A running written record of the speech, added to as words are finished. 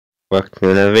Welcome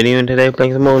to another video, and today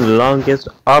playing some more Longest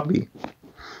Obby.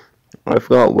 I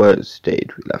forgot what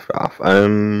stage we left off.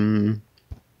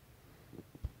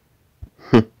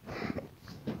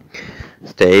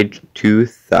 Stage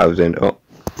 2000. Oh,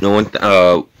 no one.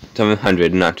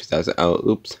 700, not 2000. Oh,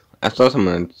 oops. I saw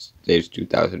someone on stage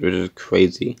 2000, which is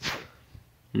crazy.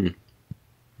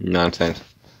 Nonsense.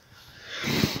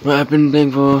 Well, I've been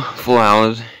playing for 4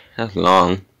 hours. That's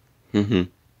long.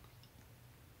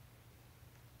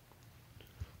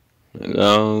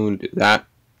 Go do that.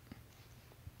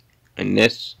 And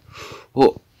this.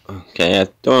 Oh, okay. I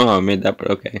don't know how I made that,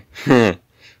 but okay.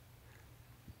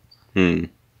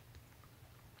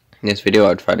 This video,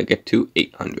 I'll try to get to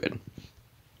 800.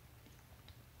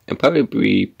 It'll probably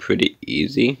be pretty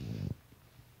easy.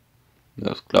 That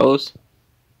was close.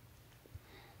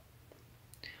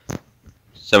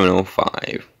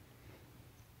 705.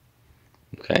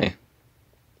 Okay.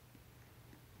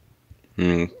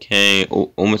 Okay.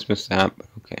 Oh, almost missed that, but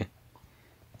okay.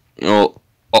 Oh,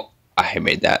 I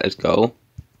made that. Let's go.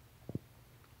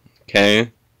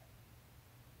 Okay.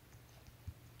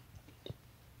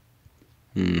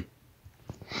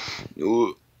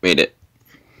 Ooh, made it.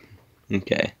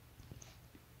 Okay.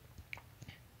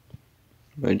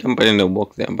 I jumped in the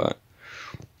walk there, but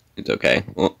it's okay.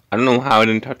 Well, I don't know how I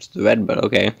didn't touch the red, but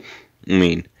okay. I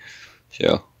mean,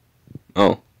 sure.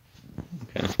 Oh.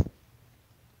 Okay.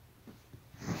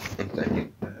 One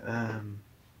second.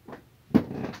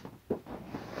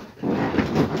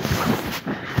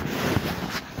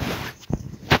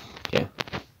 Okay.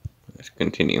 Let's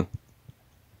continue.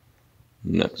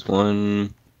 Next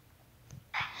one.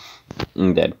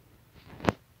 I'm dead.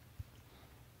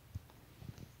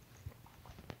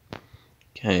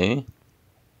 Okay.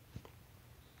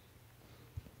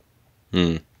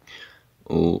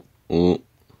 Oh.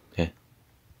 Okay.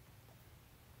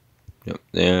 Yep,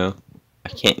 there. I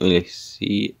can't really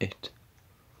see it.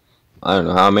 I don't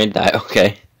know how I made that.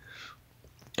 Okay.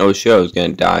 I was sure I was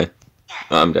gonna die.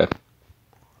 Oh, I'm dead.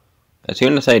 As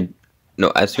soon as I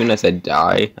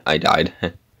die, I died.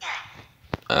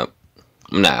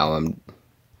 Now I'm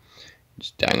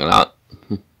just dying a lot.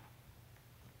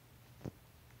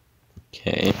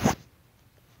 Okay.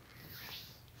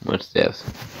 What's this?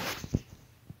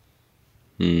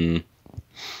 Made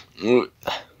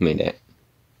it.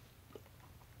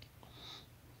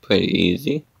 Pretty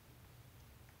easy.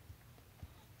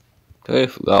 Totally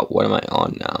forgot what am I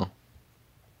on now.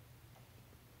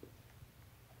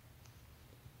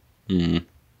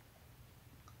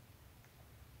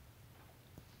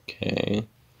 Okay.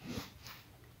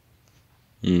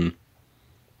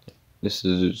 This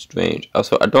is strange.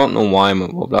 Also, I don't know why I'm a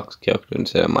Roblox character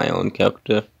instead of my own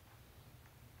character.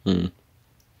 It's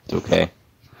okay.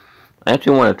 I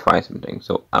actually want to try something.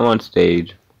 So I'm on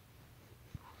stage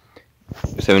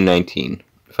 719.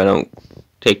 If I don't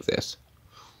take this,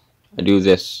 I do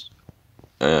this.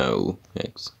 Oh,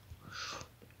 thanks.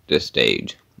 This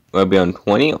stage. Will I be on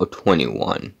 20 or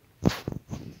 21?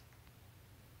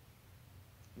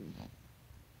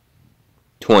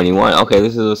 21. Okay,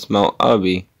 this is a smelt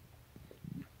obby.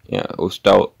 Yeah, we'll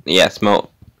start. Yeah,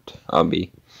 smelt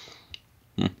obby.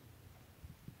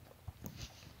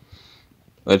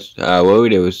 What we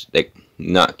do is like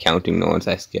not counting the ones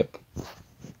I skip.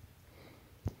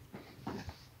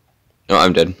 Oh,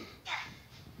 I'm dead.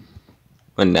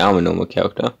 But now I'm a normal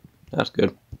character. That's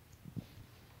good.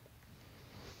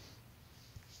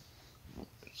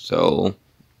 So,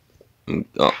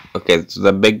 oh, okay. So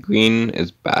the big green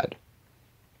is bad,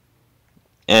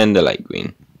 and the light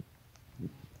green.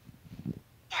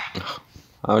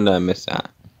 How did I miss that?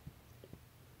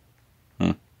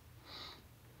 There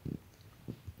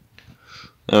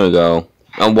we go.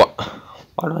 Oh, what?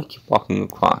 Why do I keep walking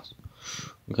across?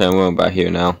 Okay, I'm going back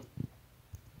here now.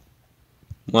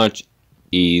 Much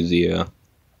easier.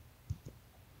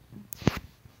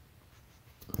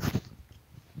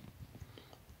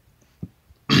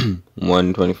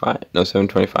 $125? No,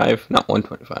 $725? Not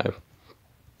 $125.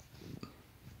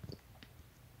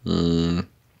 I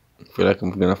feel like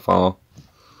I'm gonna fall.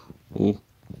 Ooh.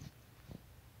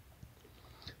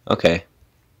 Okay,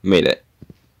 made it.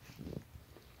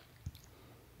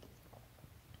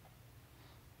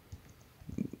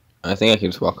 I think I can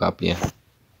just walk up, yeah.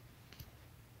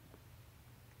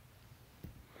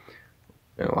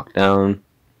 Gonna walk down.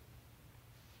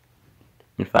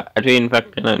 In fact, I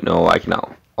don't know. I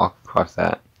cannot walk across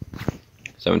that.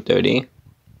 730.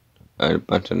 A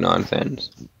bunch of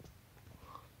nonsense.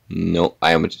 Nope,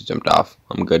 I almost just jumped off.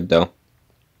 I'm good though.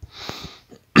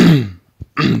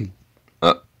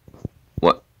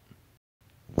 What?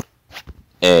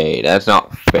 Hey, that's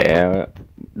not fair.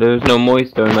 There's no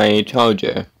moisture in my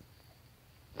charger.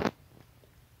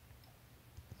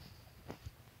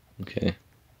 Okay.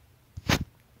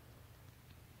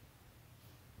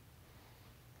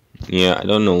 Yeah, I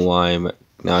don't know why, but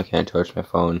now I can't charge my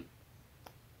phone.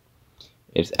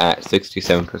 It's at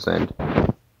 67%.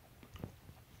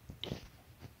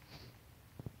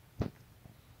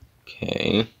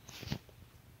 Okay.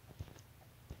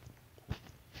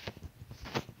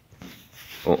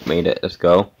 Oh, made it. Let's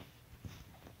go.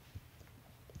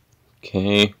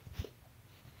 Okay.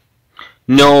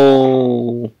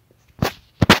 No!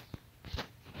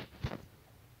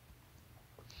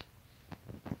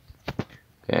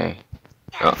 Okay.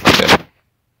 Oh, okay.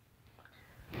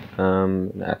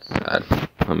 That's sad.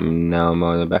 Now I'm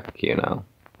on the back here now.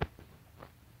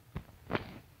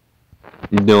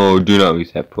 No, do not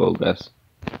reset progress.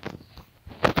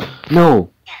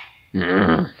 No!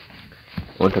 I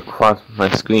want to cross my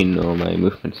screen or my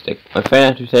movement stick. My friend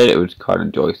actually said it was called a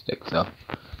joystick, so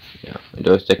yeah, a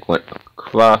joystick went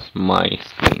across my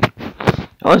screen.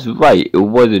 I was right, it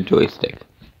was a joystick.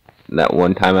 That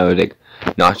one time I was like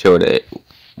not sure what it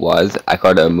was. I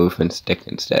called it a movement stick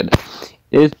instead.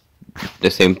 It is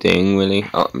the same thing, really.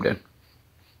 Oh, I'm dead.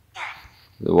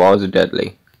 The walls are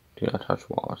deadly. Do not touch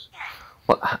walls.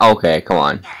 What? Okay, come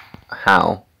on.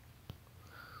 How?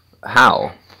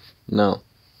 How? No.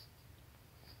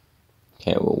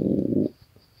 Okay, well...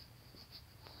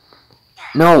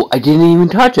 No, I didn't even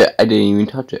touch it. I didn't even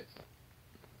touch it.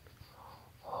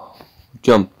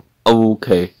 Jump.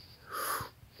 Okay.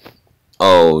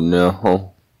 Oh,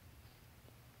 no.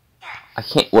 I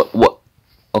can't... What?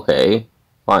 Okay,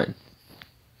 fine.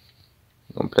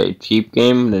 I'm gonna play a cheap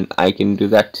game, then I can do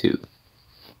that too.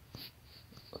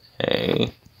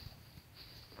 Okay.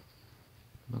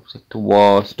 Looks like the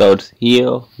wall starts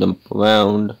here, jump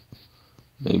around.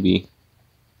 Maybe.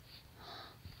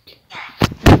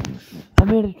 I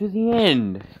made it to the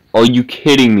end! Are you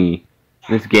kidding me?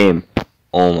 This game.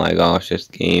 Oh my gosh, this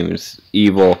game is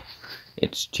evil.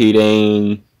 It's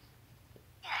cheating.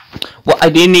 Well, I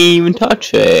didn't even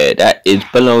touch it. That is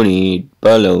baloney.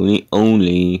 Baloney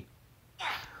only.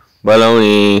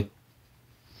 Baloney.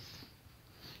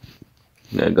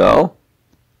 There we go.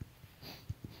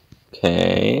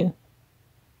 Okay.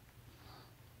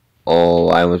 Oh,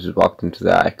 I almost just walked into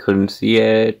that. I couldn't see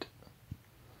it.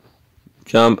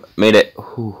 Jump. Made it.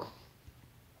 Whew.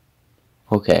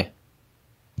 Okay.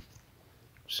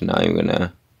 So now I'm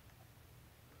gonna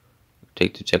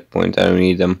take the checkpoints. I don't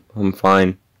need them. I'm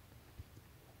fine.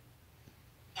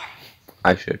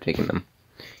 I should have taken them.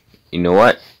 You know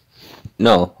what?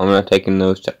 No, I'm not taking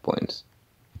those checkpoints.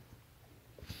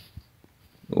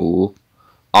 Ooh.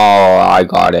 Oh, I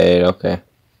got it. Okay.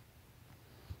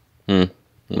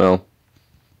 Well.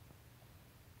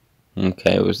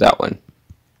 Okay, it was that one.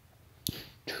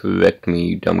 Tricked me,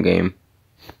 you dumb game.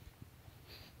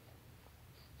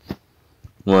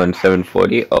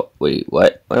 740. Oh, wait,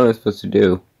 what? What am I supposed to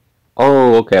do?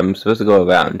 Oh, okay, I'm supposed to go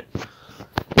around.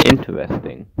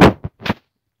 Interesting.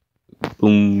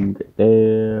 Boom, get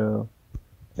there.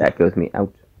 That goes me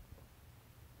out.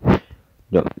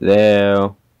 Jump there.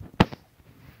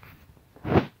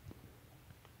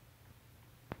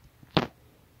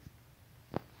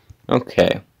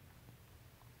 Okay.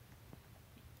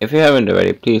 If you haven't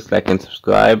already, please like and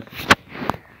subscribe.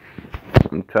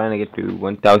 I'm trying to get to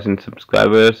 1,000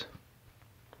 subscribers.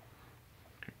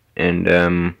 And,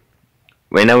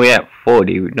 right now we're at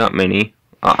 40, not many.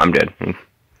 Oh, I'm dead.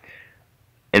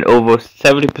 And over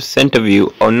 70% of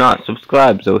you are not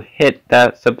subscribed, so hit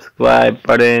that subscribe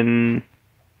button.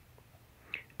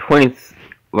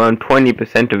 Around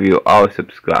 20% of you are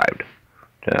subscribed,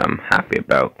 which I'm happy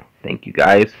about. Thank you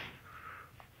guys.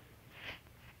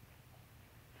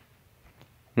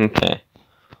 Okay.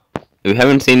 If you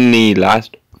haven't seen the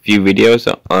last few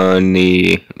videos on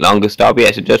the longest obby,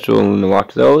 I suggest you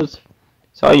watch those.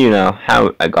 So you know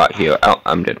how I got here. Oh,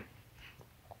 I'm dead.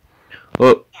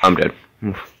 Oh, I'm dead.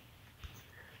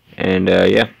 And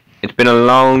yeah, it's been a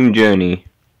long journey,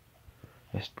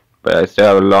 but I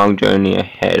still have a long journey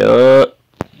ahead. Oh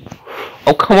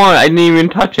come on! I didn't even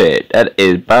touch it. That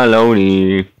is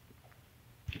baloney.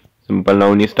 Some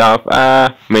baloney stuff.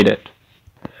 Made it.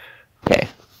 Okay.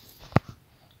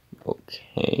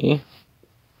 Okay.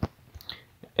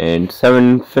 And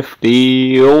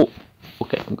 750. Oh,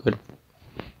 okay, I'm good.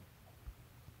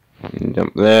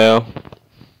 Jump there.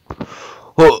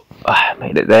 Oh, I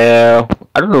made it there.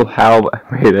 I don't know how, but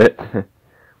I made it.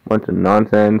 Bunch of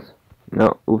nonsense.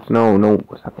 No, oops, no,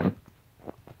 what's happening?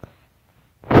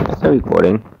 I'm still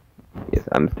recording. Yes,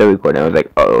 I'm still recording. I was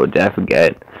like, oh, did I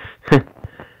forget?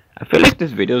 I feel like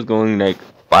this video is going like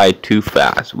by too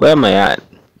fast. Where am I at?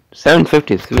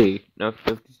 7:53. No,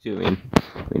 52. I mean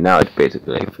now it's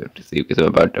basically like 53 because I'm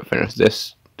about to finish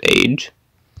this stage.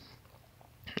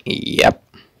 Yep.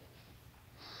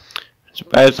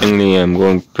 Surprisingly, I'm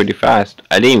going pretty fast.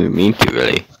 I didn't even mean to,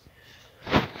 really.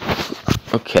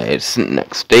 Okay, it's the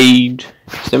next stage.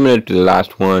 Similar to the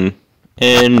last one.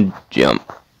 And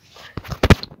jump.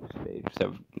 Stage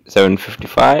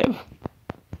 755.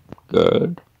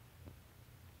 Good.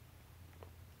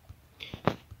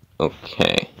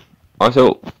 Okay.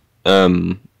 Also,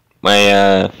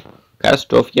 my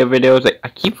Catastrophe videos, I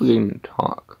keep forgetting to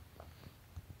talk.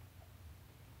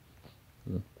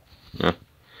 Yeah.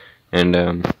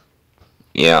 And,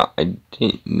 yeah, I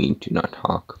didn't mean to not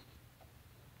talk.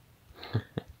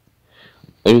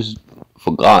 I just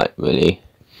forgot, really.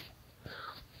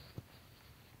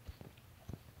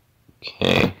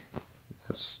 Okay.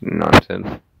 That's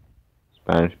nonsense.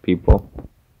 Spanish people.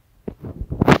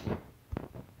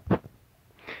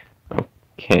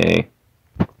 Okay.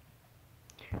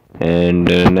 And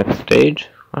next stage.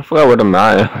 I forgot what I'm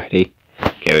at already.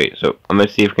 Okay, wait. So I'm gonna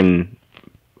see if I can.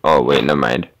 Oh wait, never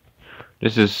mind.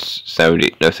 This is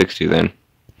 70. No, 60 then.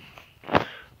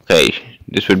 Okay,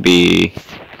 this would be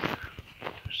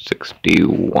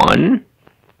 61.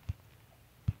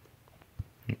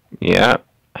 Yeah,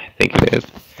 I think it is.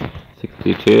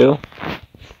 62.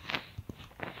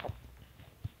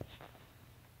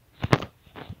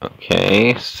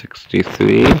 Okay,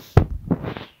 63.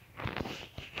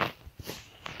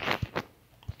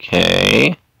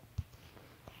 Okay.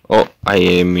 Oh,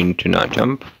 I mean to not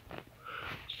jump.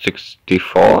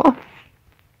 64.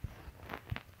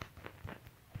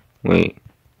 Wait.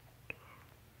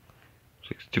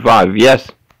 65. Yes.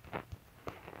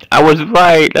 I was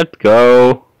right. Let's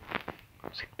go.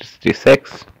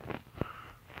 66.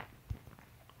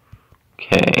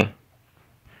 Okay.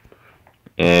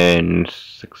 And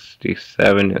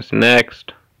 67 is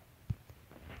next.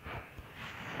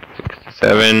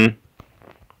 67.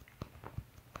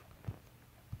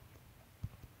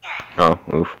 Oh,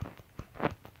 oof.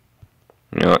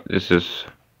 You know what? This is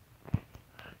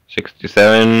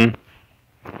 67.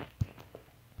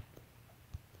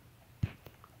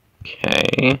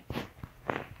 Okay.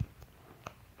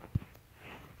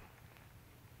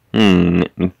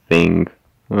 Let me think.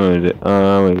 Where is it?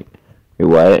 Wait. Wait,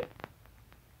 what?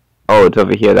 Oh, it's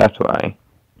over here, that's why.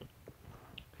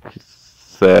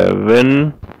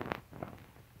 7.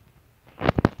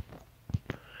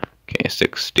 Okay,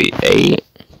 68.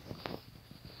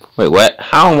 Wait, what?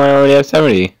 How am I already at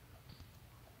 70?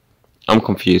 I'm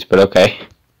confused, but okay.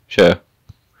 Sure.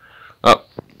 Oh,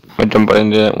 my jump button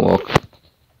didn't work.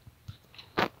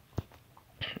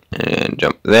 And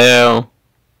jump there.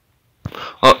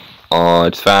 Oh,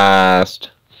 it's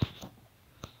fast.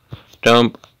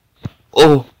 Jump.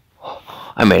 Oh,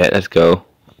 I made it. Let's go.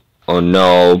 Oh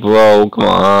no, bro, come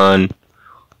on.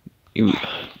 You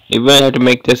really have to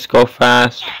make this go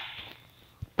fast.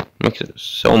 Makes it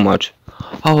so much.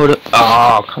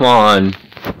 Oh, come on.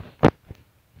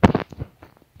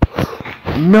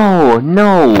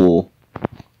 No.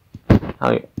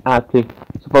 How you actually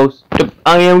supposed to?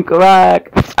 I am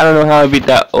correct. I don't know how I beat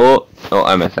that. Oh,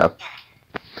 I messed up.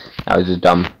 That was just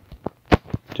dumb.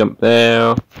 Jump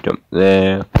there. Jump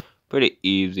there. Pretty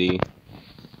easy.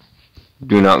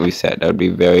 Do not reset. That would be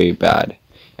very bad.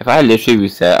 If I literally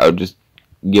reset, I would just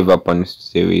give up on this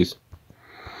series.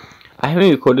 I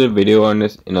haven't recorded a video on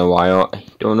this in a while. I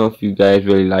don't know if you guys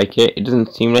really like it. It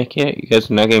doesn't seem like it. You guys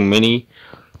are not getting many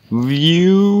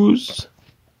views.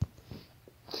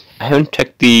 I haven't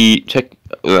checked the checked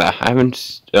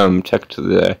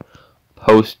the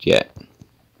post yet.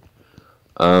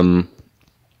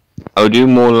 I'll do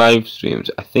more live streams.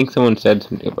 I think someone said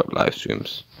something about live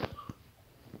streams.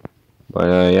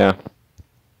 But yeah.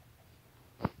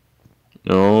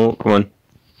 No, come on.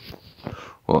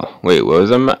 Oh, wait, what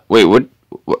was I? Wait,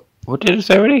 what did it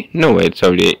say already? No, wait, it's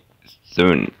already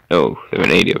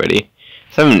 780 already.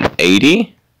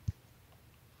 780?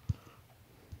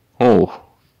 Oh.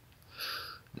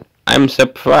 I'm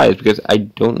surprised because I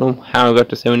don't know how I got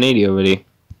to 780 already.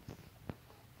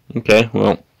 Okay,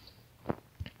 well.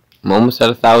 I'm almost at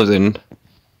 1,000.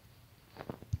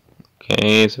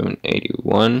 Okay,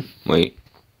 781. Wait,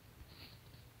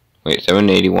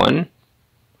 781?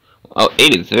 Oh,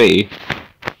 83.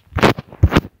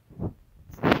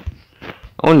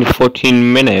 Only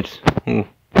 14 minutes. Ooh.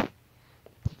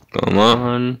 Come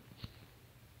on.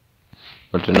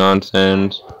 What the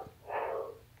nonsense.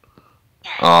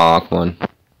 Aw, come on.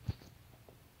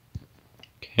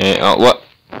 Okay, oh, what?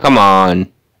 Come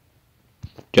on.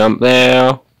 Jump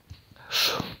there.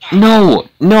 No!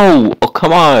 Oh,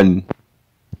 come on.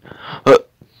 Come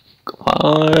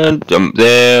on. Jump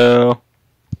there.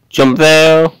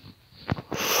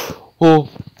 Oh,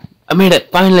 I made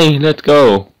it! Finally! Let's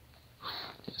go!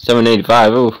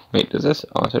 785. Oh, wait, does this?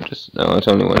 Oh, is it just? No, it's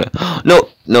only one. No!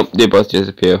 Nope, they both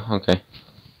disappear. Okay.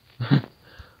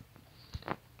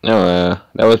 No,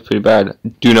 that was pretty bad.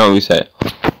 Do not reset.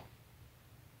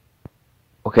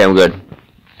 Okay, I'm good.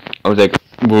 I was like,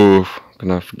 woof,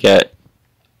 gonna forget.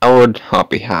 I would not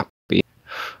be happy.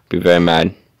 Be very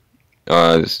mad.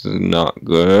 This is not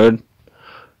good.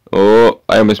 Oh,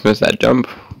 I almost missed that jump.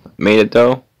 Made it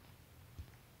though.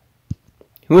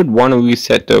 Who would want to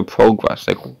reset their progress?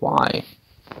 Like, why?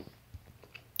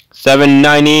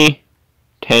 790.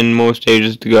 10 more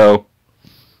stages to go.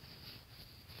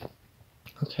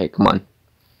 Okay, come on.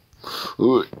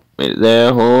 Ooh, made it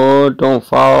there. Oh, don't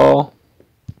fall.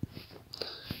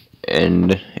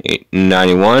 And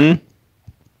 91.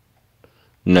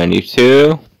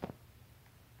 92.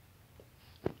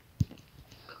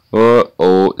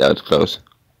 Oh, that was close.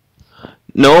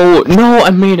 No, I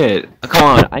made it. Come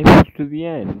on, I made it to the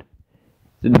end.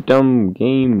 It's a dumb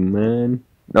game, man.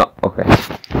 No, okay.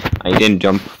 I didn't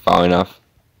jump far enough.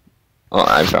 Oh,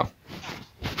 I fell.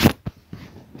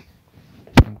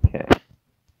 Okay.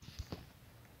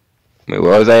 Wait,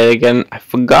 where was I again? I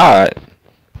forgot.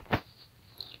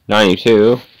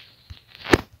 92.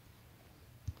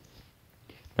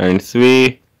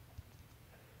 93.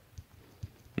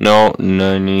 No,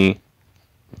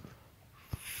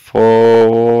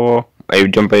 94. I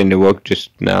jumped into work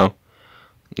just now.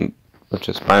 Bunch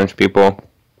of Spanish people.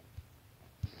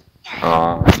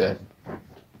 Oh, I'm dead.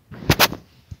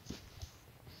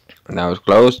 That was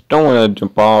close. Don't want to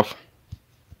jump off.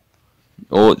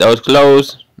 Oh, that was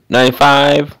close.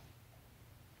 95.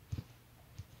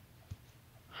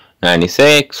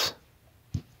 96.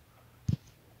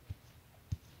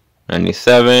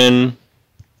 97.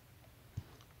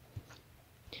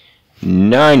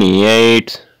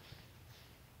 98.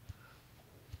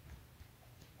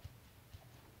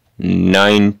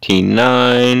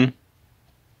 99.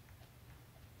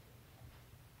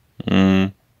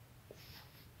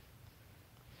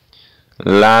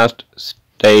 Last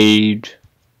stage.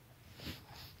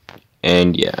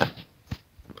 And yeah.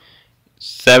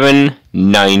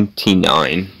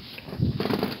 799.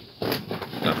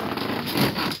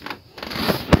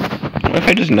 What if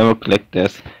I just never click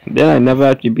this? Then I never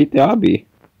actually beat the obby.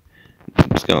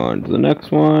 Let's go on to the next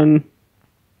one.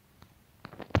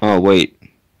 Oh, wait.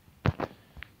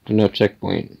 There's no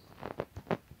checkpoint.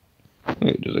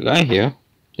 Wait, there's a guy here.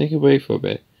 Take a break for a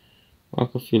bit.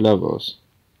 Walk a few levels.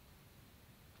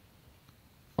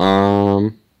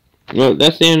 Well,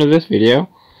 that's the end of this video.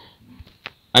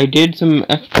 I did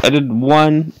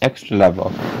one extra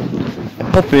level.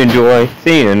 I hope you enjoy.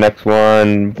 See you in the next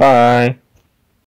one. Bye.